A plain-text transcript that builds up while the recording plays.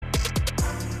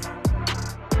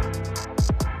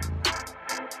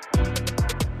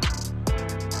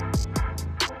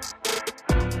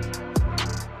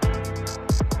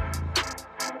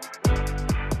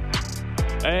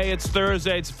Hey, it's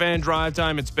Thursday. It's Fan Drive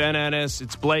Time. It's Ben Ennis.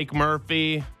 It's Blake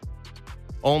Murphy.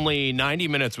 Only 90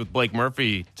 minutes with Blake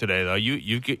Murphy today, though.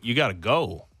 You got to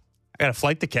go. I got a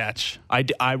flight to catch.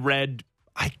 I read,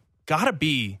 I got to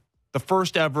be the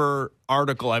first ever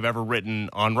article I've ever written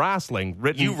on wrestling.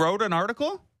 You wrote an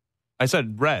article? I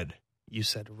said read. You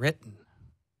said written.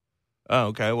 Oh,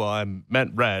 okay. Well, I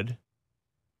meant read.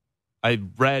 I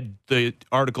read the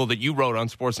article that you wrote on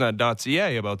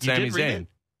sportsnet.ca about Sami Zayn.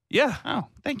 Yeah. Oh,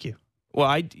 thank you. Well,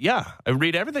 I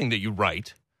read everything that you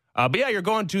write. But yeah, you're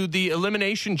going to the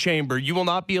Elimination Chamber. You will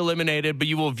not be eliminated, but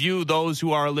you will view those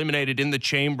who are eliminated in the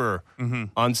chamber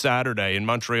on Saturday in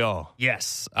Montreal.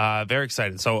 Yes, very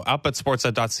excited. So up at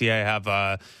sportsnet.ca, I have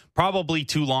a probably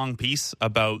too long piece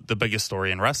about the biggest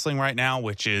story in wrestling right now,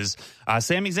 which is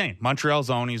Sami Zayn, Montreal's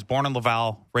own. He's born in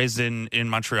Laval, raised in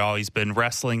Montreal. He's been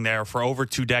wrestling there for over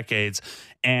 2 decades,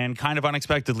 and kind of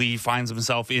unexpectedly finds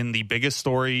himself in the biggest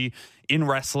story in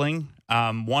wrestling.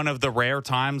 One of the rare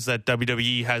times that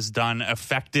WWE has done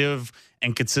effective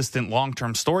and consistent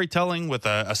long-term storytelling with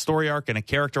a story arc and a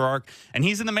character arc. And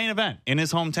he's in the main event in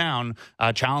his hometown,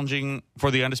 challenging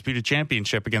for the Undisputed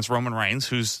Championship against Roman Reigns,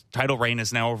 whose title reign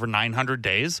is now over 900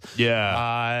 days.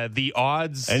 Yeah. The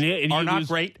odds are not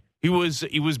great. He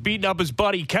was beating up his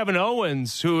buddy Kevin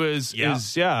Owens, who is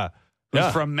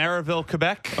from Marieville,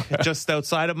 Quebec, just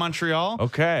outside of Montreal.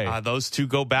 Okay. Those two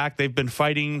go back. They've been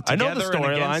fighting together and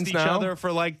against each other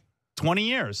for like 20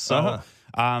 years. So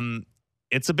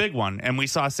it's a big one. And we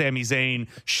saw Sami Zayn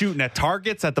shooting at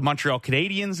targets at the Montreal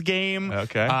Canadiens game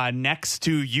next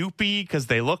to Youppi because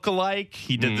they look alike.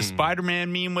 He did the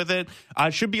Spider-Man meme with it.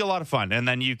 It should be a lot of fun. And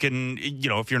then you can,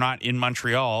 if you're not in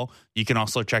Montreal, you can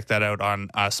also check that out on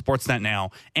Sportsnet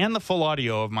now. And the full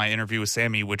audio of my interview with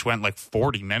Sami, which went like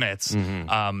 40 minutes,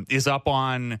 is up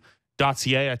on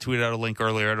 .ca. I tweeted out a link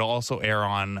earlier. It'll also air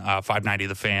on 590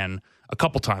 The Fan a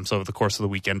couple times over the course of the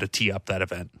weekend to tee up that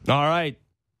event. All right.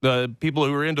 The people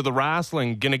who are into the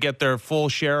wrestling going to get their full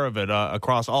share of it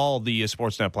across all the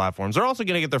Sportsnet platforms. They're also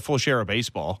going to get their full share of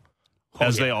baseball,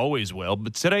 as they always will.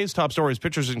 But today's top story is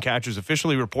pitchers and catchers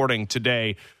officially reporting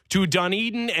today to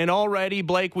Dunedin. And already,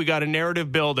 Blake, we got a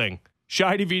narrative building.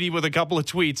 Shai Davidi with a couple of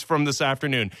tweets from this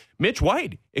afternoon. Mitch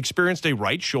White experienced a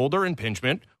right shoulder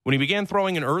impingement when he began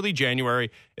throwing in early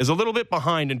January, is a little bit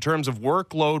behind in terms of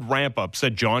workload ramp-up,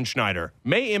 said John Schneider.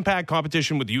 May impact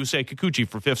competition with Yusei Kikuchi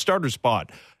for 5th starter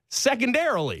spot.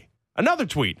 Secondarily, another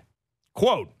tweet,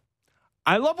 quote,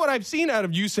 I love what I've seen out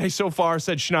of Yusei so far,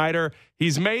 said Schneider.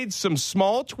 He's made some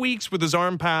small tweaks with his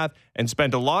arm path and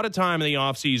spent a lot of time in the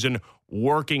offseason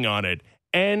working on it.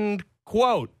 End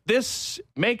quote. This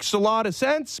makes a lot of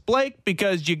sense, Blake,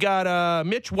 because you got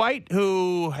Mitch White,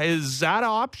 who is out of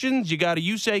options. You got a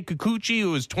Yusei Kikuchi,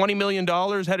 who is $20 million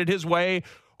headed his way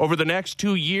over the next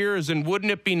 2 years. And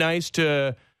wouldn't it be nice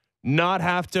to not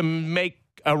have to make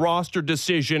a roster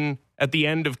decision at the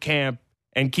end of camp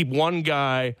and keep one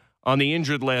guy on the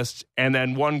injured list and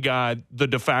then one guy, the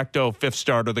de facto 5th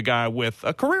starter, the guy with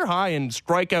a career high in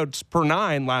strikeouts per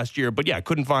 9 last year, but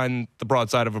couldn't find the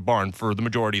broadside of a barn for the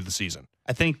majority of the season.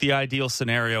 I think the ideal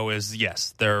scenario is,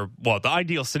 the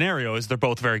ideal scenario is they're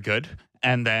both very good.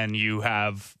 And then you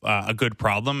have a good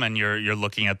problem, and you're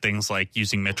looking at things like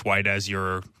using Mitch White as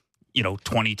your,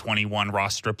 2021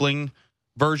 Ross Stripling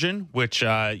version, which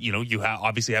you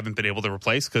obviously haven't been able to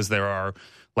replace because there are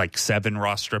like 7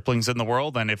 Ross Striplings in the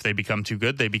world, and if they become too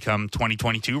good, they become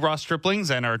 2022 Ross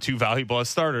Striplings and are too valuable as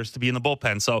starters to be in the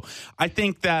bullpen. So I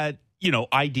think that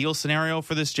ideal scenario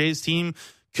for this Jays team,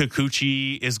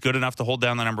 Kikuchi is good enough to hold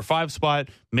down the number 5 spot.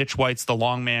 Mitch White's the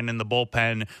long man in the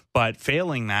bullpen, but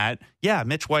failing that,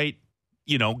 Mitch White,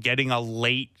 getting a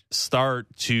late start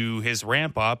to his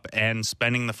ramp up and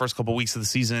spending the first couple weeks of the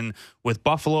season with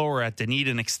Buffalo or at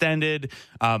Dunedin extended.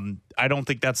 I don't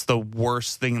think that's the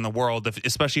worst thing in the world,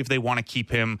 especially if they want to keep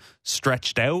him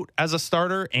stretched out as a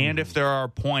starter. And if there are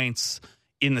points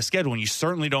in the schedule, and you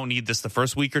certainly don't need this the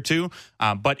first week or two,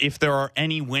 but if there are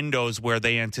any windows where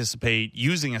they anticipate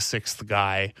using a 6th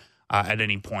guy at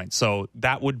any point. So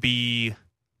that would be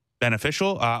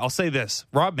beneficial. I'll say this.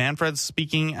 Rob Manfred's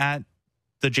speaking at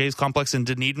the Jays complex in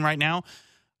Dunedin right now.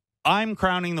 I'm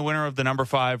crowning the winner of the number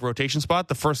 5 rotation spot,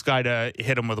 the first guy to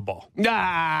hit him with a ball.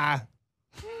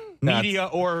 Media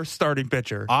or starting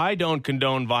pitcher. I don't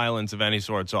condone violence of any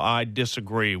sort, so I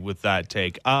disagree with that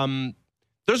take.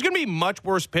 There's going to be much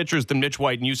worse pitchers than Mitch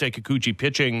White and Yusei Kikuchi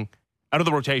pitching out of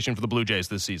the rotation for the Blue Jays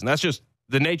this season. That's just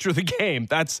the nature of the game.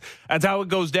 That's how it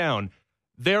goes down.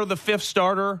 They're the 5th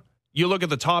starter. You look at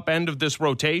the top end of this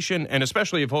rotation, and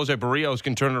especially if Jose Barrios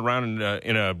can turn it around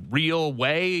in a real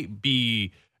way,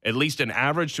 be at least an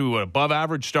average to an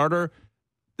above-average starter,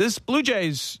 this Blue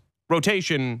Jays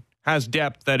rotation has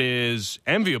depth that is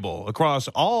enviable across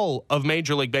all of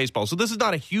Major League Baseball. So this is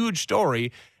not a huge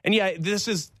story. And yeah, this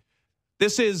is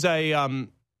a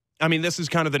this is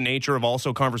kind of the nature of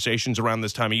also conversations around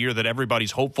this time of year that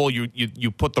everybody's hopeful.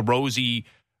 You put the rosy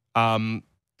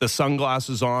the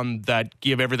sunglasses on that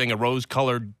give everything a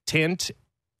rose-colored tint.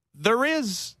 There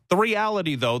is the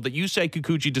reality, though, that Yusei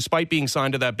Kikuchi, despite being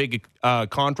signed to that big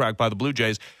contract by the Blue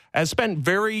Jays, has spent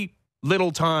very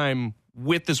little time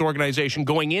with this organization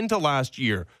going into last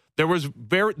year. There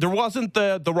wasn't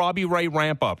the Robbie Ray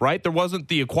ramp up, right? There wasn't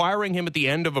the acquiring him at the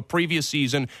end of a previous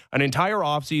season, an entire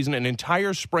offseason, an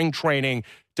entire spring training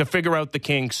to figure out the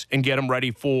kinks and get him ready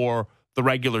for the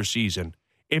regular season.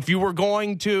 If you were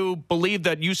going to believe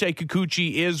that Yusei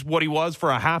Kikuchi is what he was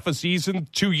for a half a season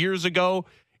 2 years ago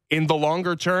in the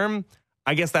longer term,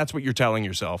 I guess that's what you're telling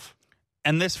yourself.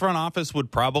 And this front office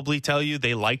would probably tell you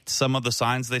they liked some of the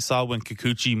signs they saw when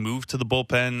Kikuchi moved to the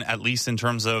bullpen, at least in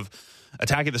terms of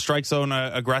attacking the strike zone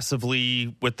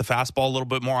aggressively with the fastball a little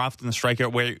bit more often. The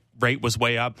strikeout rate was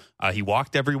way up. He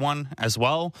walked everyone as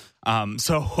well.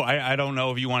 So I don't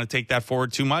know if you want to take that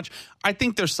forward too much. I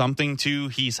think there's something to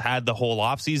he's had the whole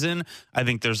offseason. I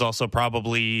think there's also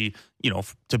probably,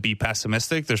 to be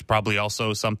pessimistic, there's probably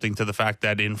also something to the fact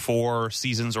that in 4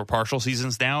 seasons or partial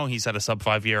seasons now, he's had a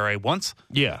sub-5 ERA once.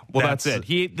 Yeah, well, that's it.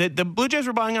 The Blue Jays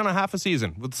were buying on a half a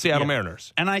season with the Seattle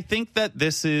Mariners. And I think that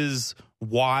this is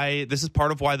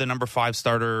part of why the number 5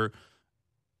 starter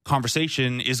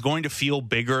conversation is going to feel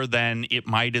bigger than it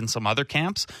might in some other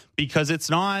camps, because it's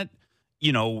not,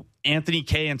 Anthony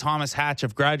Kay and Thomas Hatch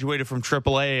have graduated from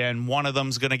AAA and one of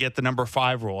them's going to get the number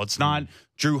 5 role. It's not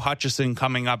Drew Hutchison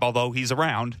coming up, although he's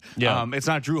around. Yeah. It's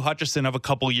not Drew Hutchison of a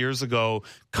couple years ago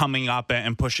coming up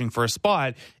and pushing for a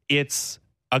spot. It's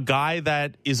a guy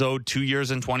that is owed 2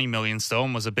 years and $20 million still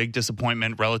and was a big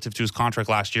disappointment relative to his contract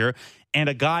last year, and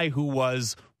a guy who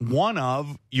was one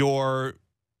of your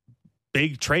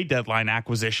big trade deadline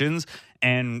acquisitions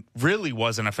and really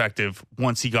wasn't effective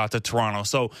once he got to Toronto.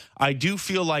 So I do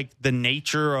feel like the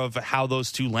nature of how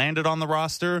those two landed on the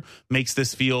roster makes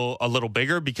this feel a little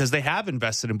bigger, because they have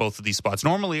invested in both of these spots.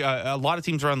 Normally, a lot of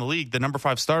teams around the league, the number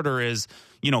 5 starter is,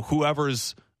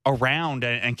 whoever's around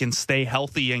and can stay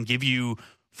healthy and give you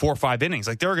 4 or 5 innings.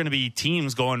 Like, there are going to be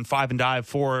teams going 5 and dive,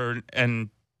 4 and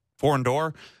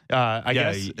door. I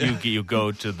guess you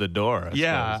go to the door.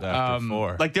 After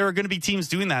 4. Like, there are going to be teams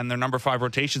doing that in their number 5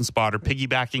 rotation spot, or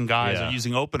piggybacking guys, or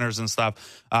using openers and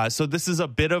stuff. So this is a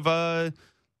bit of a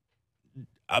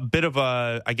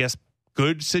I guess,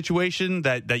 good situation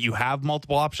that you have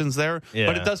multiple options there. Yeah.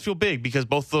 But it does feel big because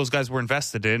both of those guys were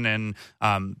invested in, and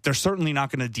they're certainly not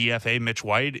going to DFA Mitch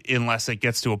White unless it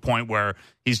gets to a point where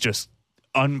he's just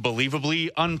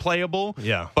unbelievably unplayable.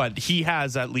 Yeah. But he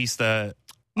has at least a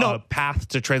path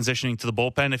to transitioning to the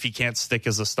bullpen if he can't stick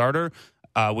as a starter.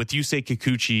 With Yusei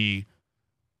Kikuchi,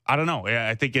 I don't know.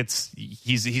 I think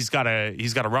he's got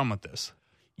to run with this.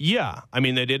 Yeah, I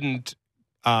mean, they didn't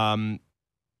cut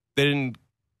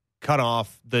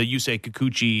off the Yusei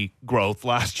Kikuchi growth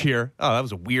last year. Oh, that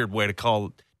was a weird way to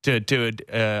call to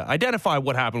identify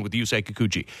what happened with Yusei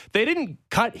Kikuchi. They didn't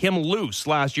cut him loose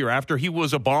last year after he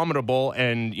was abominable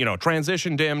and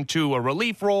transitioned him to a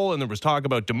relief role, and there was talk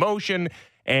about demotion.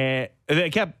 And they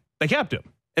kept him,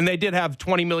 and they did have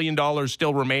 $20 million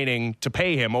still remaining to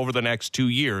pay him over the next 2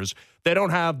 years. They don't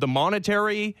have the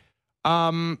monetary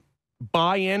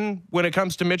buy-in when it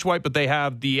comes to Mitch White, but they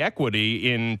have the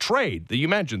equity in trade that you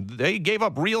mentioned. They gave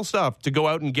up real stuff to go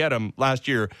out and get him last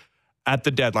year at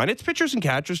the deadline. It's pitchers and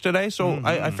catchers today, so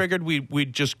I figured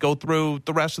we'd just go through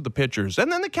the rest of the pitchers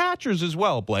and then the catchers as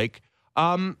well, Blake.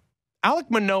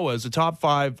 Alek Manoah is a top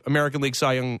 5 American League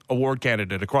Cy Young Award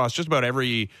candidate across just about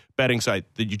every betting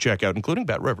site that you check out, including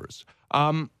BetRivers.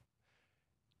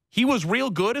 He was real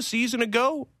good a season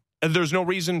ago, and there's no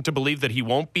reason to believe that he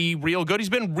won't be real good. He's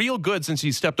been real good since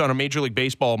he stepped on a Major League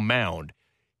Baseball mound.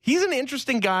 He's an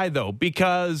interesting guy, though,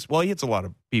 because, he hits a lot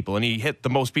of people, and he hit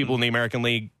the most people in the American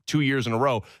League 2 years in a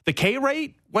row. The K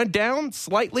rate went down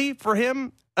slightly for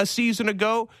him a season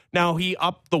ago. Now, he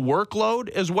upped the workload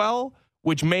as well,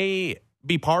 which may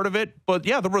be part of it. But,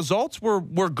 yeah, the results were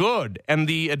good, and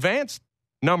the advanced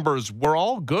numbers were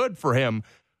all good for him.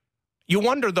 You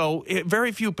wonder, though,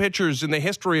 very few pitchers in the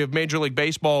history of Major League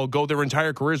Baseball go their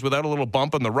entire careers without a little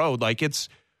bump in the road. Like, is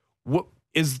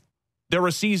there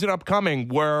a season upcoming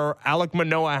where Alek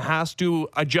Manoah has to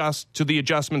adjust to the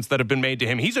adjustments that have been made to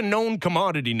him? He's a known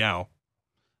commodity now.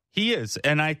 He is,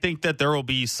 and I think that there will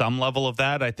be some level of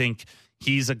that. I think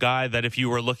he's a guy that if you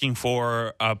were looking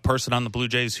for a person on the Blue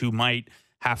Jays who might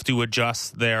have to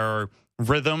adjust their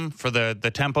rhythm for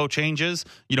the tempo changes.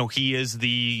 He is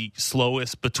the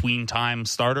slowest between time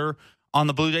starter on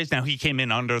the Blue Jays. Now, he came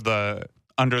in under the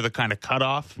kind of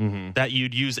cutoff that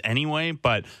you'd use anyway,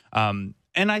 but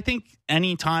and I think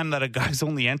any time that a guy's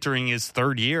only entering his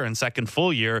third year and second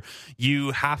full year,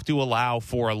 you have to allow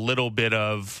for a little bit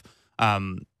of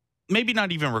maybe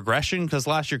not even regression, because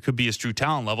last year could be his true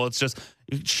talent level. It's just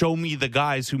show me the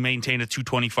guys who maintain a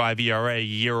 2.25 ERA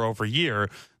year over year.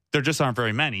 There just aren't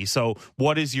very many. So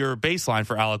what is your baseline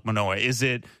for Alek Manoah? Is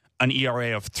it an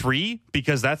ERA of 3?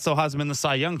 Because that still has him in the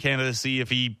Cy Young candidacy if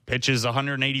he pitches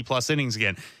 180 plus innings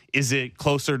again. Is it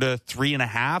closer to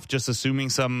 3.5, just assuming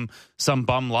some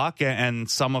bum luck and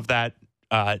some of that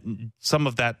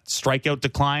strikeout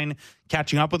decline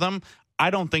catching up with him? I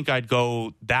don't think I'd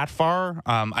go that far.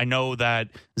 I know that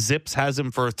Zips has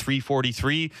him for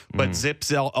 343, but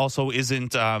Zips also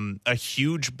isn't a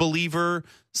huge believer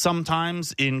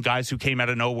sometimes in guys who came out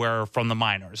of nowhere from the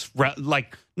minors.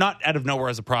 Like, not out of nowhere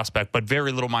as a prospect, but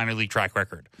very little minor league track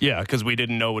record. Yeah, because we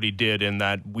didn't know what he did in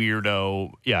that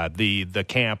weirdo, the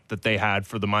camp that they had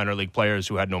for the minor league players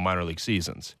who had no minor league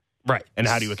seasons. Right. And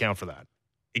how do you account for that?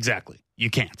 Exactly. You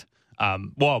can't.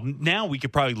 Well, now we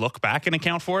could probably look back and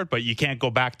account for it, but you can't go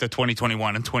back to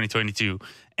 2021 and 2022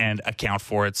 and account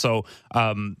for it. So,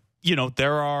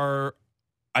 there are,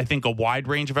 I think, a wide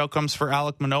range of outcomes for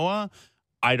Alek Manoah.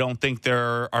 I don't think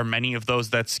there are many of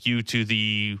those that skew to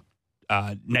the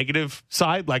negative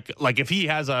side. Like if he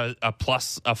has a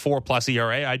 4+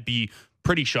 ERA, I'd be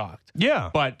pretty shocked.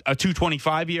 Yeah. But a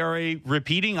 2.25 ERA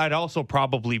repeating, I'd also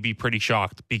probably be pretty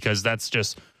shocked, because that's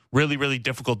just really, really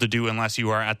difficult to do unless you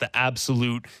are at the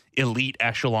absolute elite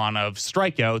echelon of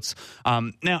strikeouts.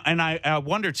 Now, and I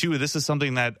wonder, too, this is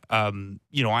something that,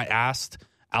 I asked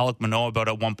Alek Manoah about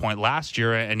at one point last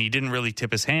year, and he didn't really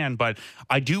tip his hand, but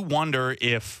I do wonder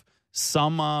if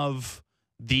some of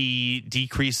the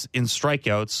decrease in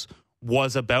strikeouts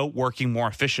was about working more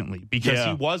efficiently, because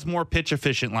he was more pitch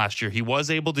efficient last year. He was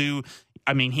able to,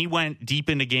 he went deep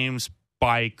into games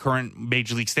by current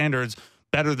major league standards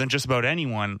better than just about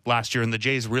anyone last year, and the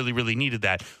Jays really, really needed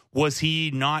that. Was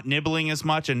he not nibbling as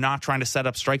much and not trying to set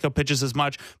up strikeout pitches as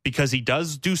much because he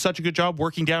does do such a good job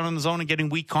working down in the zone and getting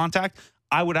weak contact?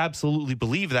 I would absolutely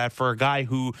believe that for a guy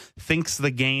who thinks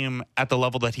the game at the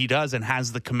level that he does and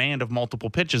has the command of multiple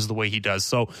pitches the way he does.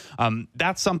 So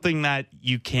that's something that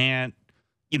you can't,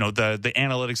 the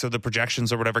analytics or the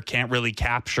projections or whatever can't really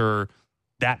capture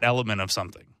that element of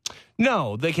something.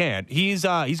 No, they can't. He's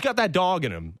got that dog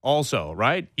in him also,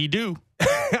 right? He do.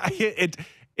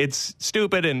 It's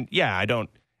stupid, and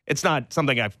it's not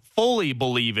something I fully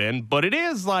believe in, but it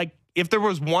is like, if there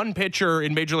was one pitcher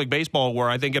in Major League Baseball where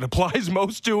I think it applies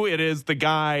most to, it is the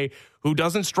guy who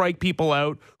doesn't strike people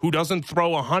out, who doesn't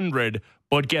throw 100,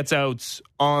 but gets outs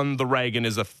on the reg and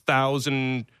is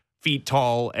 1,000 feet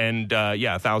tall and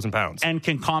 1,000 pounds. And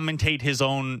can commentate his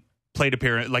own plate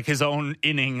appearance, like his own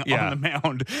inning on the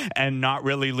mound, and not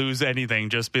really lose anything.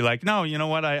 Just be like, no, you know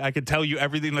what? I could tell you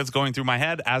everything that's going through my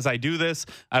head as I do this.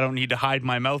 I don't need to hide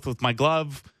my mouth with my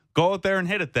glove. Go out there and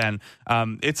hit it then.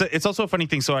 It's also a funny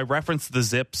thing. So I referenced the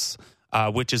Zips,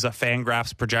 which is a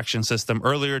Fangraphs projection system.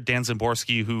 Earlier, Dan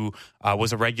Zimborski, who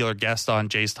was a regular guest on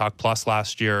Jays Talk Plus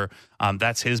last year,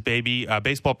 that's his baby.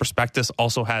 Baseball Prospectus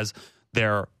also has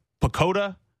their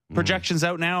PECOTA projections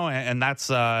out now, and that's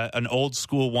an old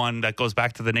school one that goes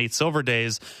back to the Nate Silver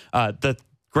days. The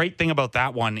great thing about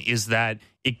that one is that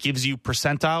it gives you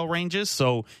percentile ranges,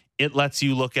 so it lets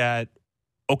you look at,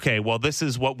 okay, well, this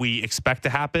is what we expect to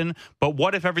happen, but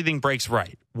what if everything breaks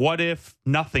right? What if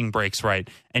nothing breaks right?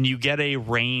 And you get a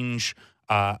range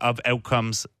of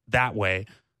outcomes that way.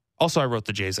 Also, I wrote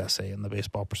the Jays essay in the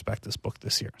Baseball Prospectus book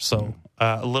this year, so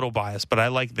a little biased, but I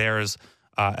like theirs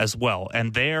as well.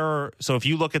 And so if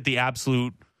you look at the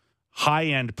absolute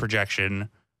high-end projection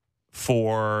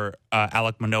for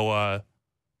Alek Manoah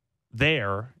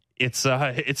there,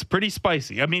 it's pretty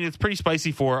spicy. I mean, it's pretty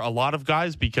spicy for a lot of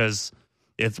guys because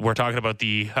we're talking about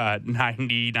the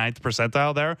 99th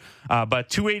percentile there.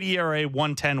 But 280 ERA,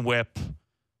 110 whip,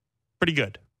 pretty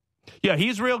good. Yeah,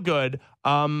 he's real good.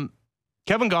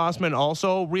 Kevin Gausman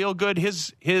also real good.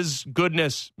 His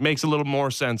goodness makes a little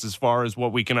more sense as far as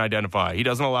what we can identify. He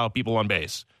doesn't allow people on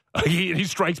base. He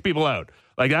strikes people out.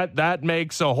 Like that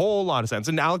makes a whole lot of sense.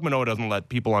 And Alek Manoah doesn't let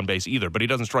people on base either, but he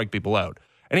doesn't strike people out.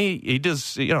 And he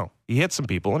does, he hits some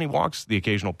people and he walks the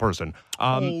occasional person.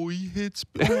 He hits.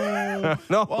 Oh,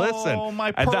 no, listen. Oh,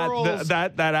 my pearls.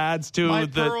 That adds to my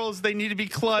pearls. They need to be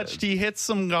clutched. He hits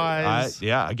some guys.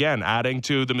 Again, adding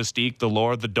to the mystique, the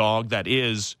lore, the dog that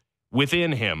is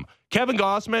within him. Kevin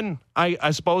Gausman,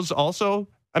 I suppose also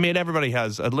I mean, everybody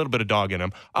has a little bit of dog in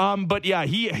him. But yeah,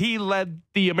 he led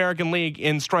the American League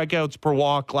in strikeouts per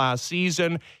walk last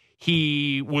season.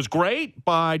 He was great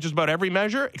by just about every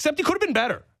measure, except he could have been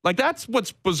better. Like, that's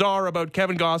what's bizarre about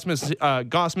Kevin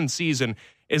Gossman's season,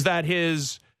 is that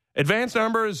his advanced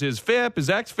numbers, his FIP, his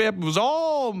xFIP was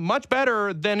all much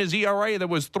better than his ERA that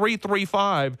was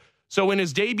 3.35. So in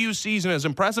his debut season, as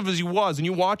impressive as he was, and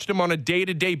you watched him on a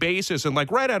day-to-day basis, and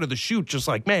like right out of the chute, just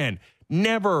like, man,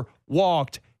 never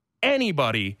walked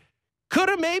anybody. Could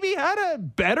have maybe had a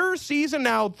better season.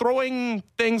 Now, throwing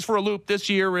things for a loop this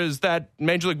year is that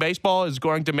Major League Baseball is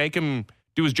going to make him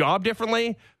do his job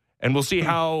differently, and we'll see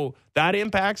how that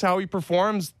impacts how he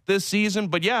performs this season.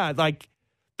 But yeah, like,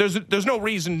 there's no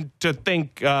reason to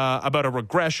think about a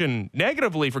regression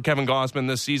negatively for Kevin Gausman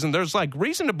this season. There's like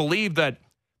reason to believe that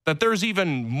there's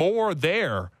even more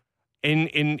there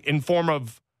in form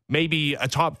of maybe a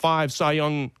top 5 Cy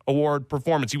Young Award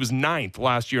performance. He was 9th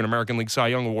last year in American League Cy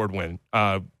Young Award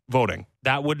voting.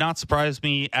 That would not surprise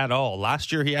me at all.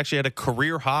 Last year, he actually had a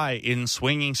career high in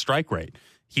swinging strike rate.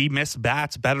 He missed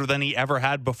bats better than he ever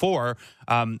had before.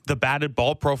 The batted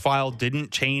ball profile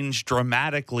didn't change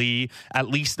dramatically, at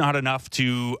least not enough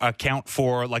to account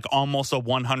for like almost a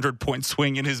 100-point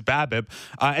swing in his BABIP.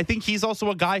 I think he's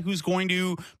also a guy who's going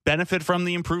to benefit from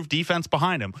the improved defense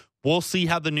behind him. We'll see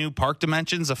how the new park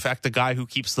dimensions affect a guy who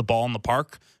keeps the ball in the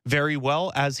park very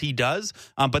well, as he does.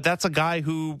 But that's a guy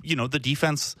who, you know, the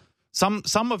defense...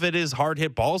 Some of it is hard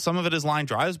hit balls, some of it is line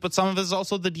drives, but some of it is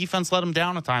also the defense let him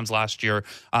down at times last year.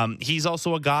 He's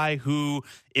also a guy who,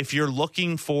 if you're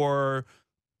looking for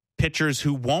pitchers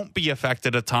who won't be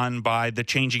affected a ton by the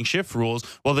changing shift rules,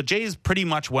 well, the Jays pretty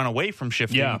much went away from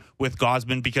shifting with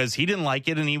Gausman because he didn't like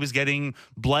it and he was getting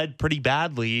bled pretty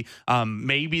badly.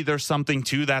 Maybe there's something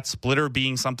to that splitter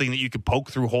being something that you could poke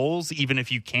through holes, even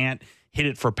if you can't hit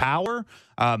it for power.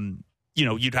 You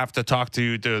know, you'd have to talk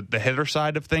to the hitter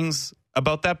side of things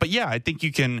about that. But yeah, I think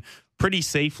you can pretty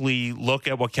safely look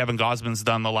at what Kevin Gausman's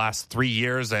done the last 3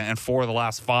 years and 4 of the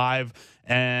last 5,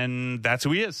 and that's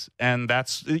who he is. And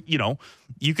that's, you know,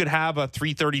 you could have a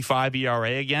 3.35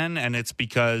 ERA again, and it's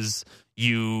because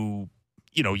you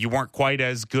weren't quite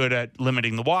as good at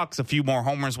limiting the walks. A few more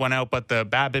homers went out, but the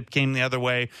BABIP came the other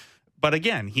way. But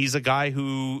again, he's a guy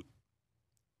who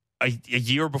a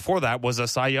year before that was a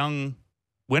Cy Young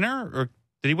winner, or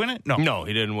did he win it? No,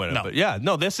 he didn't win it. No. But yeah,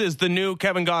 no, this is the new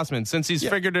Kevin Gausman. Since he's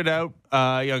figured it out,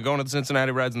 going to the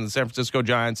Cincinnati Reds and the San Francisco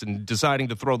Giants and deciding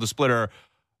to throw the splitter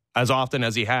as often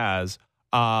as he has,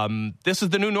 this is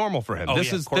the new normal for him.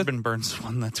 Corbin Burns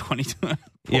won the 22.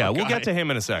 Yeah, we'll get to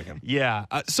him in a second. Yeah.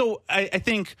 So I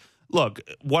think, look,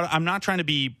 I'm not trying to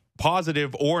be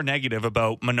positive or negative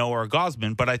about Manoah or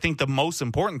Gausman, but I think the most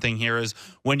important thing here is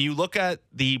when you look at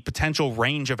the potential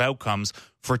range of outcomes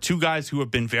for two guys who have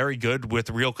been very good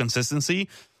with real consistency,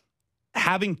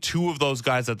 having 2 of those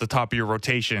guys at the top of your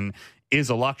rotation is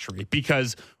a luxury.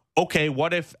 Because, okay,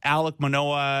 what if Alek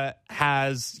Manoah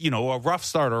has, you know, a rough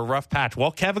start or a rough patch?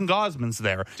 Well, Kevin Gausman's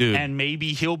there, and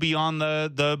maybe he'll be on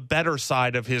the better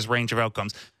side of his range of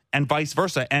outcomes, and vice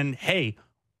versa. And hey,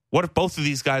 what if both of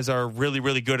these guys are really,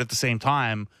 really good at the same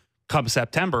time come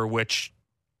September, which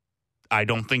I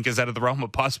don't think is out of the realm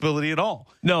of possibility at all.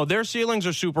 No, their ceilings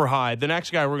are super high. The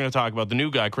next guy we're going to talk about, the new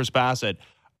guy, Chris Bassett,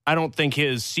 I don't think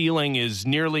his ceiling is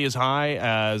nearly as high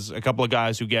as a couple of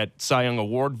guys who get Cy Young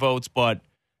Award votes. But,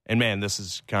 and man, this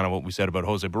is kind of what we said about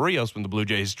Jose Barrios when the Blue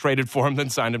Jays traded for him, then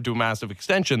signed him to a massive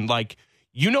extension. Like,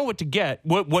 you know what to get,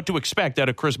 what to expect out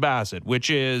of Chris Bassett, which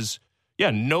is,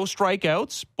 no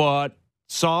strikeouts, but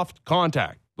soft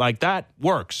contact. Like, that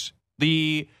works.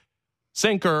 The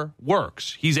sinker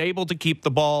works. He's able to keep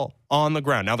the ball on the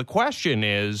ground. Now, the question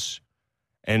is,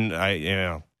 and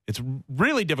it's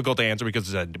really difficult to answer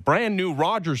because it's a brand new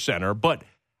Rogers Center, but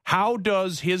how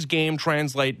does his game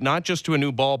translate not just to a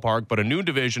new ballpark, but a new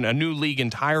division, a new league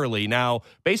entirely? Now,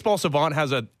 Baseball Savant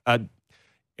has and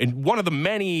one of the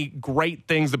many great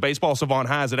things that Baseball Savant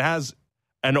has, it has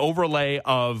an overlay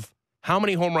of how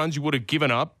many home runs you would have given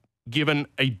up given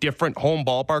a different home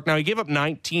ballpark. Now, he gave up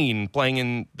 19 playing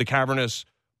in the cavernous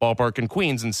ballpark in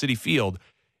Queens and Citi Field.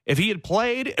 If he had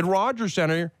played at Rogers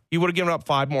Center, he would have given up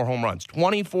 5 more home runs,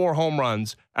 24 home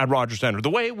runs at Rogers Center. The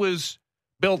way it was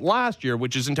built last year,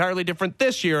 which is entirely different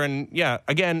this year. And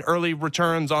again, early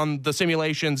returns on the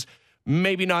simulations,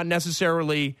 maybe not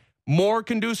necessarily more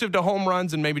conducive to home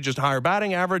runs and maybe just higher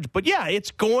batting average. But it's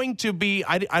going to be,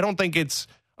 I don't think it's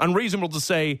unreasonable to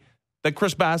say that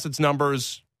Chris Bassett's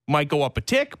numbers might go up a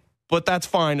tick, but that's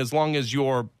fine as long as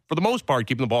you're for the most part,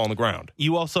 keeping the ball on the ground.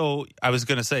 You also, I was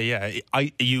going to say,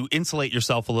 you insulate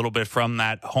yourself a little bit from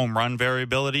that home run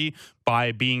variability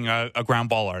by being a ground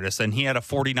ball artist. And he had a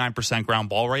 49% ground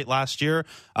ball rate last year.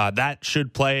 That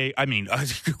should play, I mean, a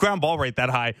ground ball rate that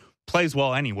high plays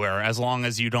well anywhere as long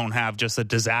as you don't have just a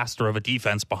disaster of a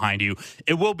defense behind you.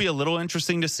 It will be a little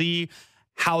interesting to see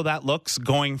how that looks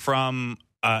going from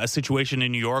a situation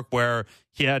in New York where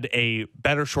he had a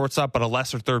better shortstop but a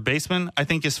lesser third baseman, I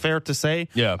think is fair to say,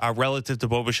 relative to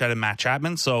Bo Bichette and Matt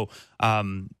Chapman. So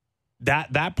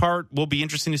that part will be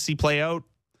interesting to see play out.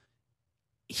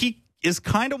 He is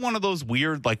kind of one of those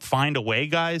weird, like, find a way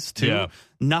guys, too. Yeah.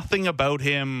 Nothing about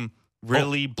him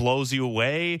really blows you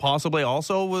away. Possibly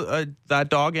also that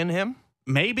dog in him?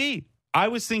 Maybe. I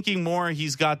was thinking more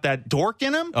he's got that dork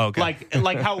in him. Okay.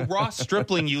 Like how Ross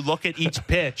Stripling, you look at each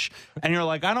pitch and you're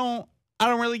like, I don't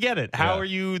really get it. How are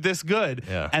you this good?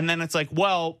 Yeah. And then it's like,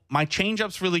 well, my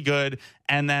changeup's really good,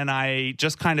 and then I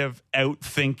just kind of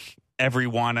outthink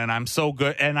everyone, and I'm so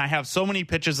good, and I have so many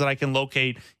pitches that I can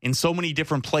locate in so many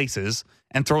different places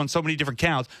and throw in so many different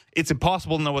counts. It's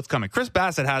impossible to know what's coming. Chris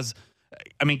Bassett has,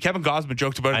 I mean, Kevin Gosman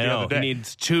joked about it the other day. He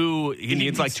needs two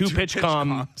pitch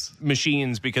comms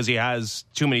machines because he has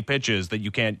too many pitches that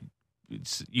you can't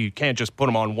just put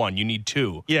them on one. You need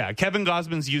two. Yeah, Kevin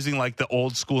Gosman's using like the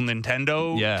old school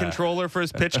Nintendo controller for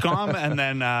his pitch comm, and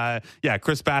then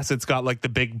Chris Bassett's got like the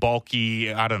big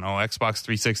bulky, I don't know, Xbox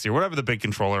 360 or whatever the big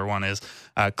controller one is.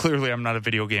 Clearly, I'm not a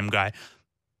video game guy.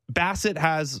 Bassett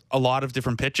has a lot of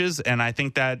different pitches, and I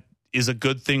think that is a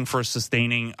good thing for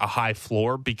sustaining a high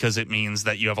floor because it means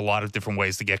that you have a lot of different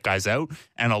ways to get guys out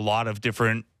and a lot of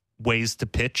different ways to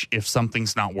pitch if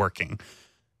something's not working.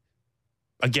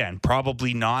 Again,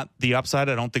 probably not the upside.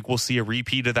 I don't think we'll see a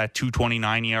repeat of that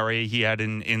 2.29 ERA he had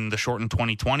in the shortened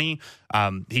 2020.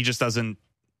 He just doesn't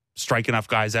strike enough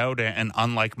guys out, and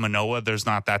unlike Manoah, there's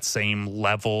not that same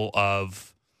level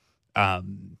of,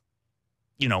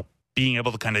 being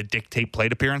able to kind of dictate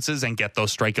plate appearances and get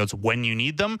those strikeouts when you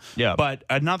need them. Yeah. But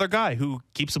another guy who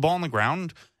keeps the ball on the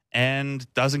ground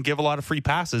and doesn't give a lot of free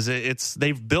passes.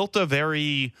 They've built a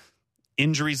very,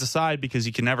 injuries aside, because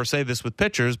you can never say this with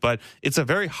pitchers, but it's a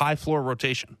very high floor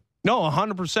rotation. No,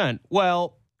 100%.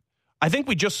 Well, I think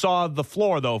we just saw the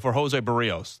floor, though, for Jose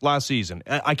Barrios last season.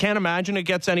 I can't imagine it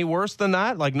gets any worse than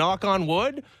that, like knock on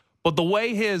wood. But the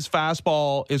way his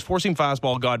forcing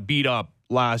fastball got beat up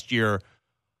last year,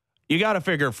 you got to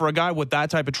figure for a guy with that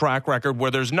type of track record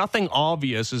where there's nothing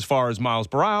obvious as far as miles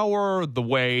per hour, the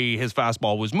way his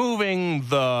fastball was moving,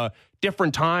 the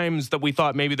different times that we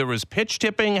thought maybe there was pitch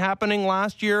tipping happening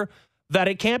last year, that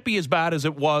it can't be as bad as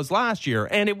it was last year.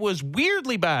 And it was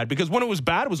weirdly bad because when it was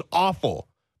bad, it was awful.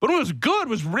 But when it was good, it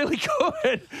was really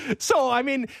good. So, I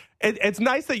mean, it's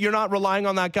nice that you're not relying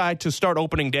on that guy to start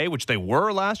opening day, which they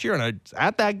were last year. And I was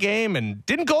at that game and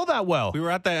didn't go that well. We were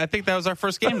at that. I think that was our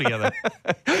first game together.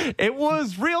 It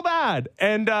was real bad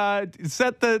and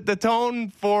set the tone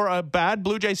for a bad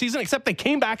Blue Jay season, except they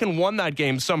came back and won that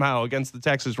game somehow against the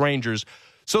Texas Rangers.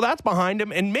 So that's behind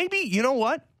him. And maybe, you know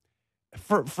what?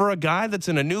 For a guy that's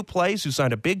in a new place who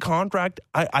signed a big contract,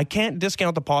 I can't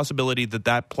discount the possibility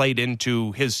that played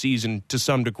into his season to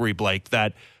some degree, Blake,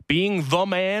 that being the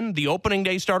man, the opening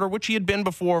day starter, which he had been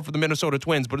before for the Minnesota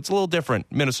Twins, but it's a little different,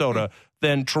 Minnesota,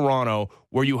 than Toronto,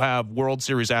 where you have World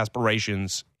Series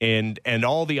aspirations and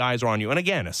all the eyes are on you. And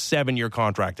again, a 7-year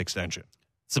contract extension.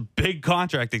 It's a big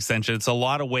contract extension. It's a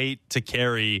lot of weight to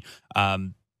carry. I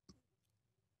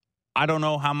don't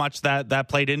know how much that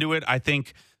played into it. I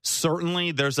think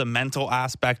certainly there's a mental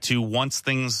aspect to once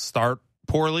things start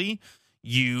poorly,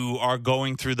 you are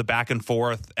going through the back and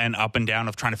forth and up and down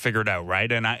of trying to figure it out,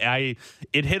 right? And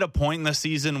it hit a point in the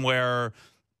season where,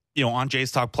 on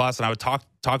Jays Talk Plus, and I would talk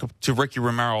to Ricky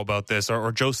Romero about this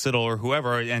or Joe Siddle or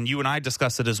whoever, and you and I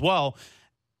discussed it as well.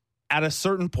 At a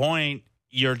certain point,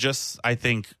 you're just, I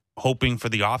think, hoping for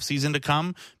the offseason to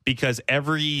come, because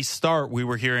every start we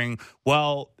were hearing,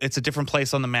 well, it's a different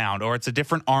place on the mound, or it's a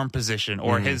different arm position,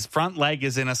 or his front leg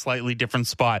is in a slightly different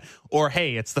spot, or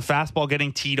hey, it's the fastball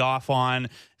getting teed off on,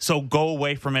 so go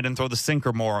away from it and throw the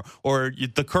sinker more, or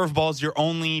the curveball is your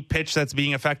only pitch that's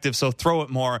being effective, so throw it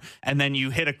more, and then you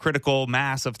hit a critical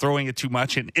mass of throwing it too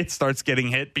much and it starts getting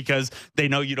hit because they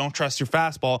know you don't trust your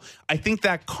fastball. I think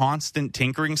that constant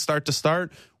tinkering start to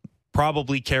start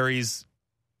probably carries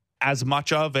as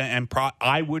much of, and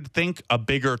I would think, a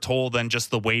bigger toll than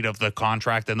just the weight of the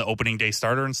contract and the opening day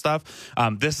starter and stuff.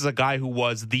 This is a guy who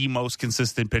was the most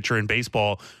consistent pitcher in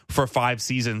baseball for 5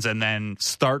 seasons, and then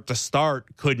start to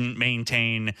start couldn't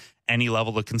maintain any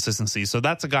level of consistency. So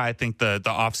that's a guy I think the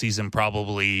offseason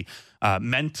probably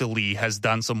mentally has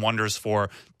done some wonders for.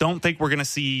 Don't think we're going to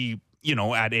see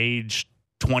at age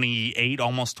 28,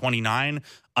 almost 29,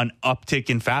 an uptick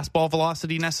in fastball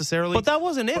velocity necessarily. But that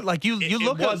wasn't it. Like you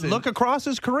look across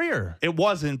his career. It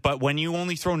wasn't, but when you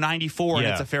only throw 94 and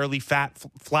it's a fairly flat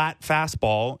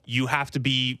fastball, you have to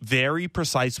be very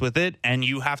precise with it, and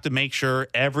you have to make sure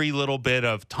every little bit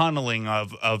of tunneling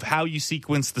of how you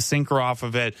sequence the sinker off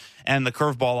of it and the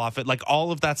curveball off it, like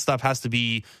all of that stuff has to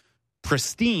be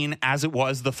pristine as it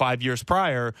was the 5 years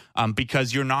prior,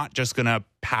 because you're not just going to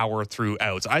power through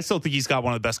outs. I still think he's got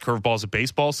one of the best curveballs of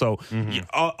baseball, so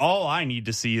all I need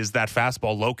to see is that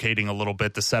fastball locating a little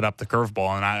bit to set up the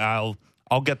curveball, and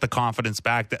I'll get the confidence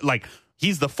back that, like,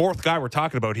 he's the fourth guy we're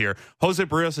talking about here. Jose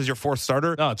Barrios is your fourth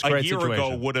starter. Oh, it's a great year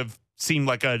ago would have seemed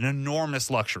like an enormous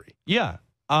luxury. Yeah.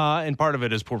 And part of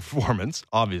it is poor performance,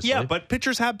 obviously. Yeah, but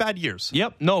pitchers have bad years.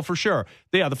 Yep. No, for sure.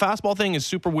 Yeah, the fastball thing is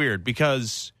super weird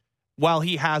because while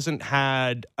he hasn't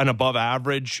had an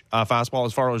above-average fastball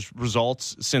as far as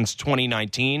results since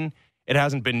 2019, it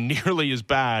hasn't been nearly as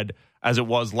bad as it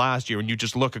was last year. And you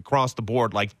just look across the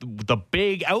board, like the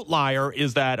big outlier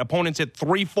is that opponents hit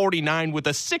 349 with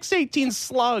a 618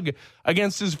 slug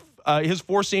against his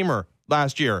four-seamer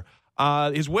last year.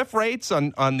 His whiff rates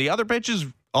on the other pitches,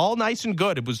 all nice and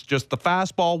good. It was just the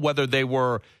fastball, whether they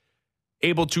were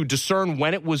able to discern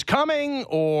when it was coming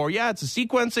or, it's a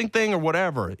sequencing thing or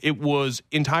whatever. It was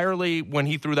entirely when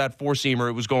he threw that four-seamer,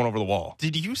 it was going over the wall.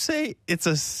 Did you say it's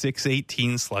a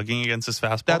 618 slugging against his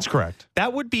fastball? That's correct.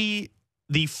 That would be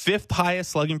the fifth highest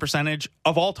slugging percentage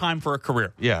of all time for a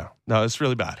career. Yeah. No, it's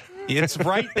really bad. It's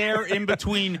right there in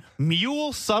between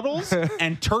Mule Suttles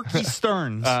and Turkey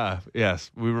Stearns.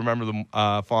 Yes, we remember them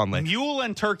fondly. Mule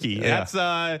and Turkey. Yeah.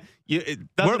 That's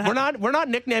we're not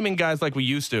nicknaming guys like we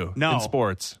used to in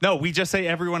sports. No, we just say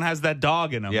everyone has that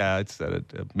dog in them. Yeah, it's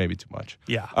maybe too much.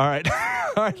 Yeah. All right.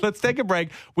 All right, let's take a break.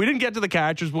 We didn't get to the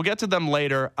catchers. We'll get to them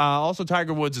later. Also,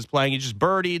 Tiger Woods is playing. He just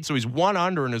birdied, so he's 1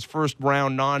 under in his first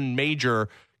round non-major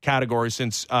category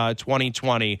since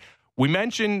 2020. We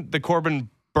mentioned the Corbin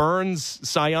Burns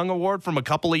Cy Young Award from a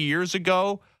couple of years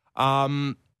ago.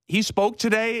 He spoke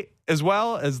today as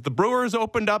well as the Brewers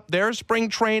opened up their spring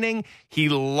training. He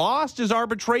lost his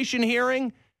arbitration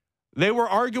hearing. They were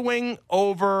arguing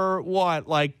over what,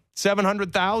 like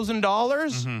 $700,000?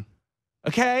 Mm-hmm.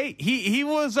 Okay, he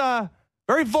was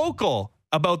very vocal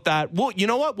about that. Well, you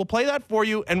know what? We'll play that for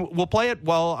you, and we'll play it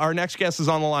while our next guest is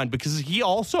on the line, because he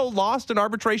also lost an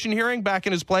arbitration hearing back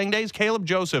in his playing days. Caleb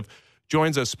Joseph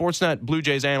joins us, Sportsnet Blue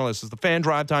Jays analyst, as the Fan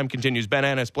Drive Time continues. Ben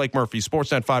Ennis, Blake Murphy,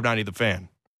 Sportsnet 590 The Fan.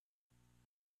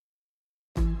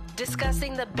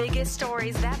 Discussing the biggest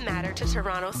stories that matter to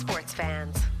Toronto sports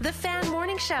fans. The Fan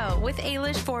Morning Show with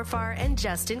Ailish Forfar and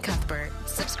Justin Cuthbert.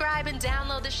 Subscribe and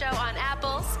download the show on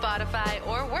Apple, Spotify,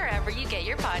 or wherever you get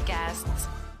your podcasts.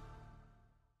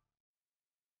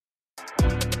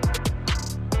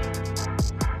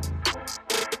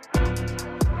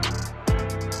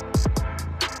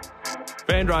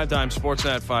 Fan Drive Time,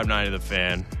 Sportsnet 590 The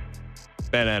Fan.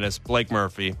 Ben Ennis, Blake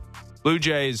Murphy. Blue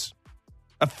Jays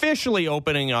officially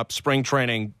opening up spring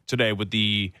training today with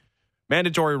the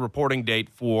mandatory reporting date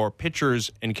for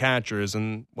pitchers and catchers.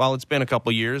 And while it's been a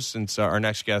couple years since our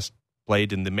next guest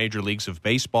played in the major leagues of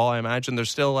baseball, I imagine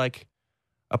there's still like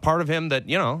a part of him that,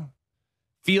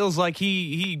 feels like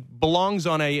he belongs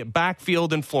on a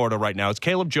backfield in Florida right now. It's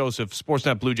Caleb Joseph,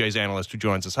 Sportsnet Blue Jays analyst, who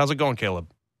joins us. How's it going,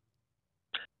 Caleb?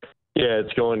 Yeah,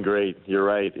 it's going great. You're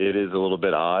right. It is a little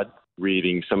bit odd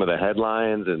reading some of the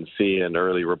headlines and seeing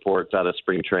early reports out of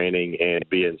spring training and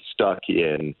being stuck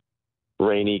in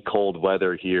rainy, cold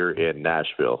weather here in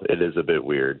Nashville. It is a bit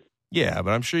weird. Yeah,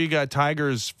 but I'm sure you got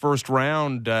Tiger's first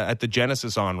round at the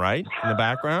Genesis on, right? In the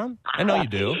background? I know you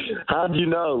do. How'd you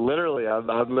know? Literally, I'm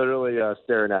literally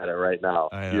staring at it right now.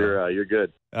 You're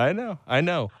good. I know.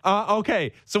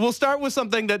 Okay, so we'll start with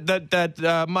something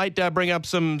that might bring up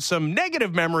some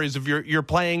negative memories of your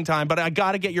playing time, but I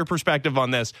got to get your perspective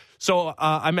on this. So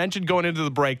I mentioned going into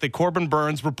the break that Corbin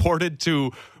Burns reported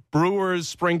to Brewers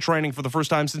spring training for the first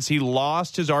time since he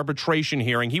lost his arbitration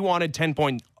hearing. He wanted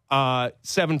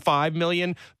 $10.75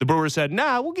 million. The Brewers said,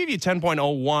 we'll give you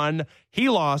 10.01. He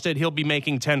lost it. He'll be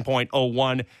making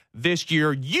 10.01 this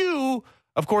year. You,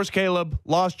 of course, Caleb,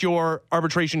 lost your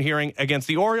arbitration hearing against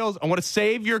the Orioles. I want to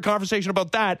save your conversation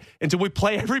about that until we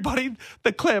play everybody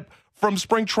the clip from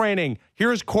spring training.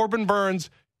 Here is Corbin Burns,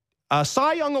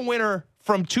 Cy Young winner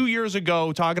from 2 years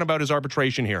ago, talking about his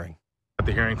arbitration hearing.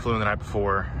 The hearing flew in the night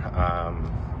before.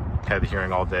 Had the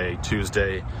hearing all day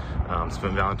Tuesday.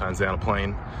 Spent Valentine's Day on a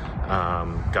plane.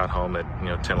 Got home at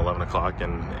 10, 11 o'clock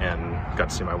and got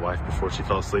to see my wife before she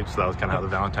fell asleep. So that was kind of how the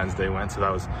Valentine's Day went. So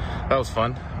that was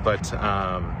fun. But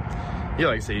yeah,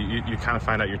 like I say, you kind of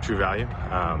find out your true value.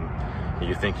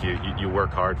 You think you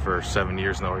work hard for 7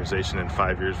 years in the organization and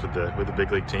 5 years with the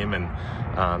big league team,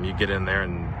 and you get in there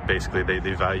and basically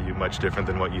they value you much different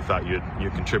than what you thought you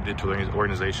contributed to the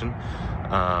organization.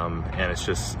 And it's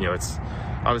just, it's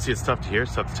obviously it's tough to hear,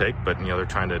 it's tough to take, but they're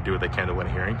trying to do what they can to win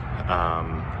a hearing.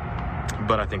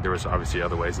 But I think there was obviously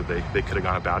other ways that they could have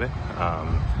gone about it,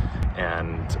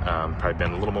 and probably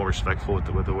been a little more respectful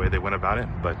with the way they went about it.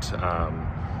 But at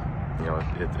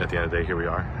the end of the day, here we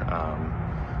are.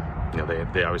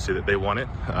 They obviously they won it,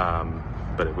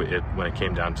 but when it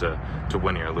came down to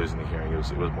winning or losing the hearing, it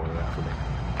was more than that for me.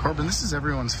 Corbin, this is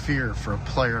everyone's fear for a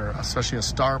player, especially a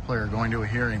star player, going to a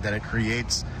hearing, that it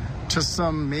creates just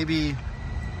some, maybe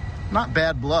not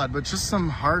bad blood, but just some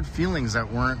hard feelings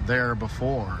that weren't there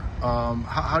before.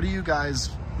 How do you guys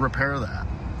repair that?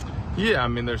 Yeah, I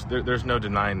mean, there's no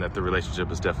denying that the relationship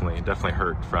is definitely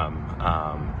hurt from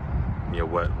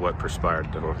what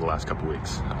perspired over the last couple of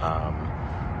weeks.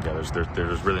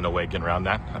 There's really no way getting around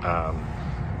that.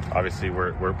 Obviously,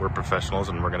 we're professionals,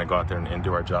 and we're going to go out there and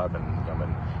do our job, and I'm going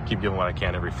to keep giving what I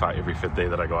can every fifth day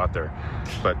that I go out there.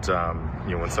 But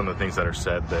when some of the things that are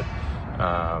said that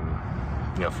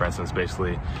for instance,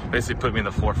 basically put me in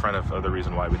the forefront of the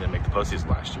reason why we didn't make the postseason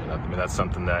last year. That's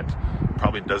something that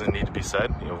probably doesn't need to be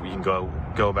said. We can go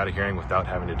about a hearing without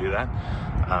having to do that.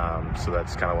 So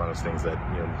that's kind of one of those things that,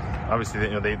 obviously,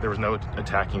 there was no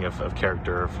attacking of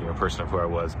character, of person of who I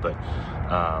was, but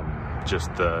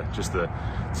just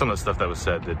some of the stuff that was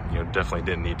said that definitely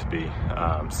didn't need to be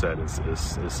said is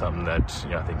something that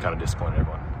I think kind of disappointed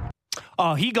everyone.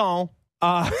 Oh, he gone.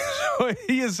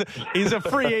 He's a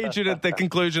free agent at the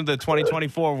conclusion of the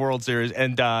 2024 World Series,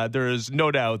 and there is no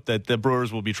doubt that the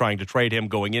Brewers will be trying to trade him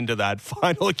going into that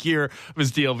final year of his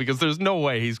deal, because there's no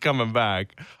way he's coming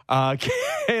back.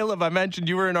 Caleb, I mentioned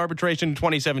you were in arbitration in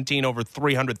 2017 over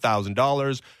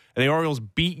 $300,000, and the Orioles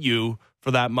beat you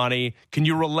for that money. Can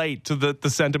you relate to the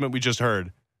sentiment we just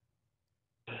heard?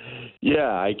 Yeah,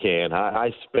 I can.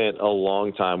 I spent a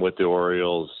long time with the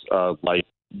Orioles, like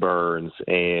Burns,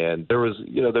 and there was,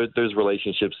 there's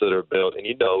relationships that are built, and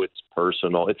it's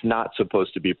personal. It's not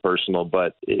supposed to be personal,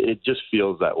 but it just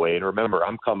feels that way. And remember,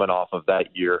 I'm coming off of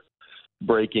that year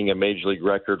breaking a major league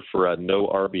record for no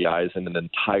RBIs in an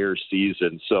entire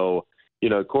season. So,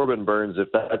 Corbin Burns, if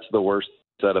that's the worst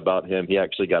said about him, he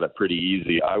actually got it pretty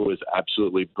easy. I was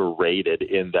absolutely berated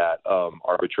in that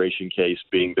arbitration case,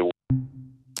 being the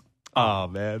Oh,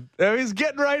 man. He's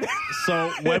getting right.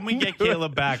 So when we get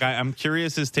Caleb back, I'm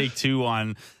curious his take, too,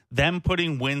 on them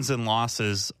putting wins and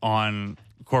losses on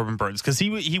Corbin Burns, because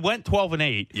he went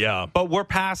 12-8. Yeah. But we're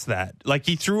past that. Like,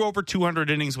 he threw over 200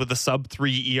 innings with a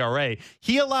sub-3 ERA.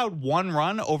 He allowed one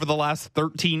run over the last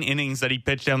 13 innings that he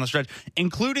pitched down the stretch,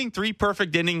 including 3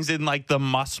 perfect innings in, like, the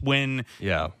must-win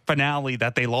finale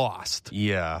that they lost.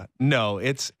 Yeah. No,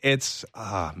 it's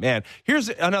man. Here's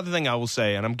another thing I will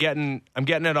say, and I'm getting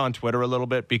it on Twitter a little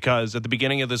bit, because at the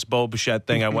beginning of this Bo Bichette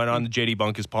thing, I went on the JD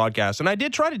Bunkus podcast, and I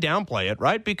did try to downplay it,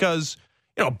 right? Because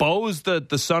Bo's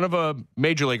the son of a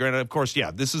major leaguer. And, of course,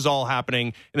 this is all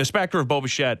happening in the specter of Bo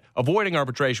Bichette avoiding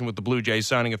arbitration with the Blue Jays,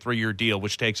 signing a 3-year deal,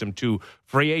 which takes him to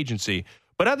free agency.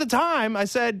 But at the time, I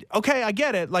said, okay, I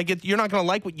get it. Like, you're not going to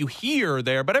like what you hear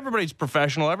there, but everybody's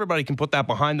professional. Everybody can put that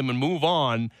behind them and move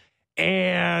on.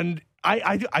 And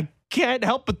I can't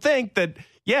help but think that,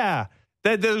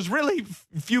 that there's really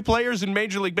few players in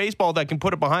Major League Baseball that can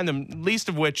put it behind them, least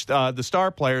of which the star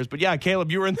players. But,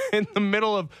 Caleb, you were in the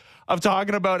middle of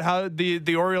talking about how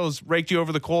the Orioles raked you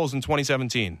over the coals in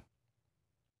 2017.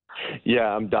 Yeah,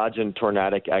 I'm dodging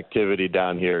tornadic activity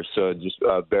down here, so just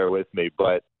bear with me.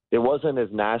 But it wasn't as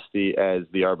nasty as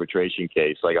the arbitration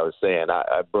case. Like I was saying,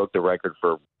 I broke the record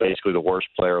for basically the worst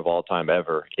player of all time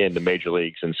ever in the major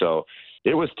leagues. And so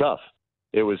it was tough.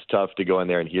 It was tough to go in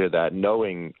there and hear that,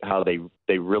 knowing how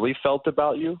they really felt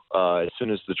about you. As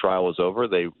soon as the trial was over,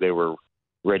 they were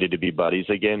ready to be buddies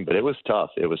again. But it was tough.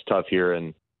 It was tough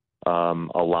hearing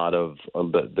a lot of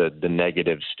the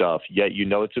negative stuff. Yet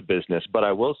it's a business. But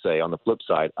I will say, on the flip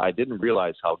side, I didn't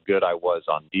realize how good I was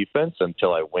on defense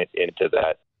until I went into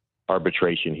that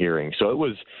arbitration hearing. So it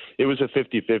was a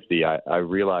 50-50. I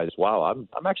realized, wow,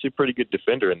 I'm actually a pretty good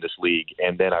defender in this league.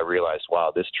 And then I realized,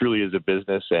 wow, this truly is a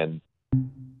business. And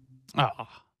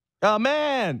oh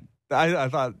man, I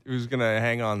thought he was going to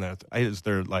hang on there. Is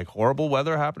there like horrible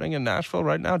weather happening in Nashville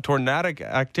right now? Tornadic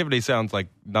activity sounds like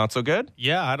not so good.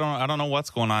 Yeah, I don't know what's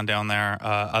going on down there.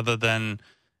 Other than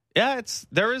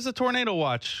there is a tornado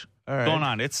watch going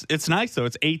on? It's nice, though.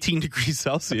 It's 18 degrees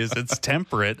Celsius. It's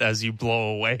temperate as you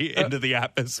blow away into the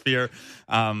atmosphere.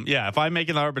 If I make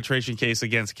an arbitration case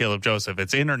against Caleb Joseph,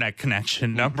 it's internet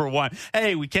connection, number one.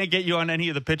 Hey, we can't get you on any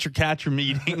of the pitcher-catcher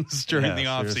meetings during the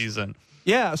offseason.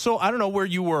 Yeah, so I don't know where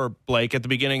you were, Blake, at the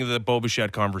beginning of the Bo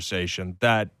Bichette conversation.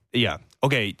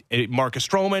 Marcus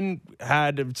Stroman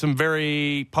had some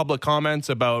very public comments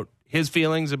about his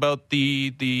feelings about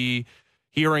the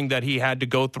hearing that he had to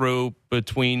go through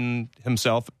between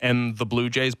himself and the Blue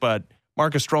Jays, but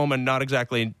Marcus Stroman not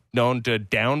exactly known to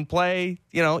downplay,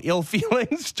 ill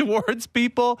feelings towards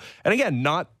people. And again,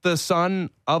 not the son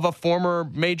of a former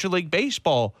Major League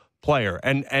Baseball player,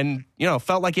 and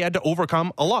felt like he had to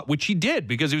overcome a lot, which he did,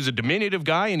 because he was a diminutive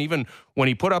guy, and even when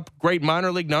he put up great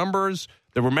minor league numbers,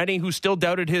 there were many who still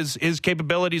doubted his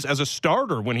capabilities as a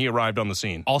starter when he arrived on the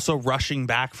scene. Also, rushing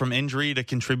back from injury to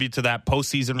contribute to that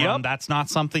postseason run, that's not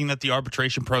something that the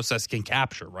arbitration process can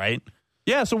capture, right?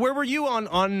 Yeah, so where were you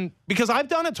on because I've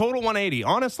done a total 180,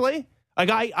 honestly. Like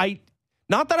I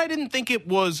not that I didn't think it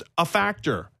was a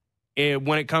factor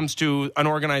when it comes to an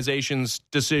organization's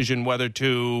decision whether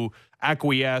to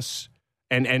acquiesce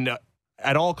and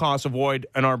at all costs avoid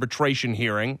an arbitration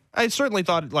hearing. I certainly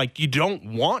thought, you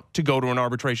don't want to go to an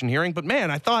arbitration hearing, but man,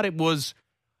 I thought it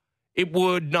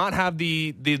would not have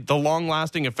the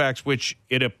long-lasting effects which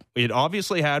it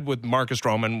obviously had with Marcus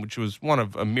Stroman, which was one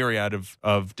of a myriad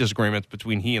of disagreements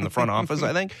between he and the front office,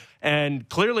 I think. And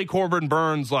clearly Corbin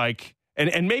Burns,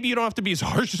 and maybe you don't have to be as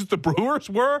harsh as the Brewers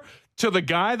were to the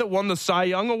guy that won the Cy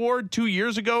Young Award 2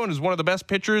 years ago and is one of the best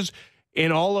pitchers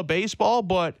in all of baseball,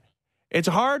 but it's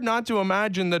hard not to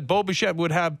imagine that Bo Bichette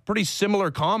would have pretty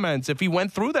similar comments if he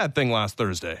went through that thing last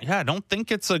Thursday. Yeah, I don't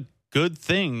think it's a good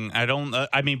thing.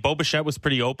 Bo Bichette was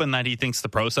pretty open that he thinks the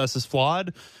process is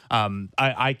flawed.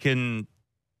 I can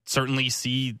certainly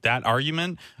see that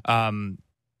argument.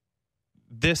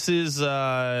 This is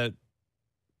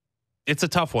it's a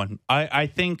tough one. I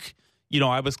think,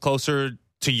 I was closer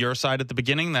to your side at the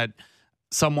beginning, that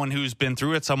someone who's been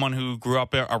through it, someone who grew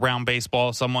up around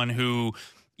baseball, someone who,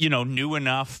 knew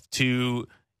enough to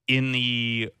in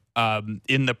the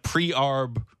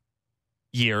pre-arb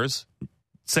years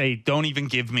say, don't even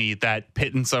give me that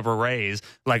pittance of a raise.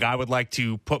 I would like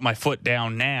to put my foot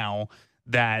down now.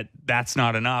 That's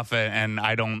not enough, and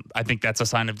I think that's a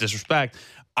sign of disrespect.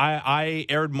 I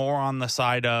erred more on the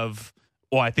side of,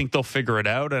 I think they'll figure it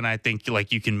out, and I think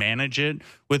you can manage it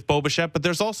with Bo Bichette. But there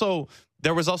was also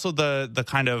the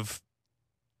kind of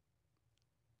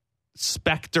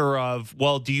specter of,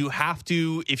 do you have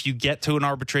to, if you get to an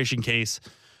arbitration case,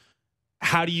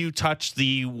 how do you touch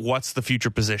what's the future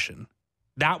position?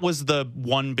 That was the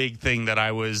one big thing that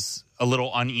I was a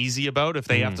little uneasy about. If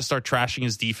they have to start trashing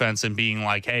his defense and being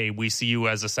like, hey, we see you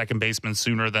as a second baseman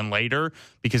sooner than later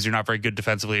because you're not very good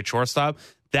defensively at shortstop,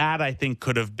 that I think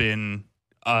could have been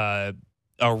a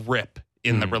rip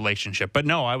in the relationship. But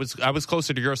no, I was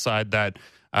closer to your side that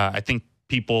I think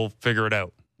people figure it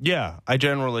out. Yeah, I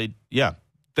generally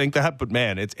think that, but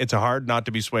man, it's hard not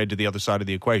to be swayed to the other side of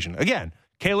the equation. Again,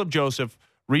 Caleb Joseph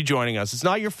rejoining us. It's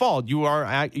not your fault. There's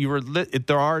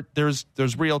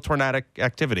real tornadic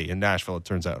activity in Nashville, it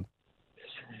turns out.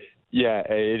 Yeah,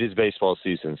 it is baseball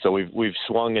season, so we've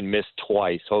swung and missed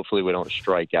twice. Hopefully, we don't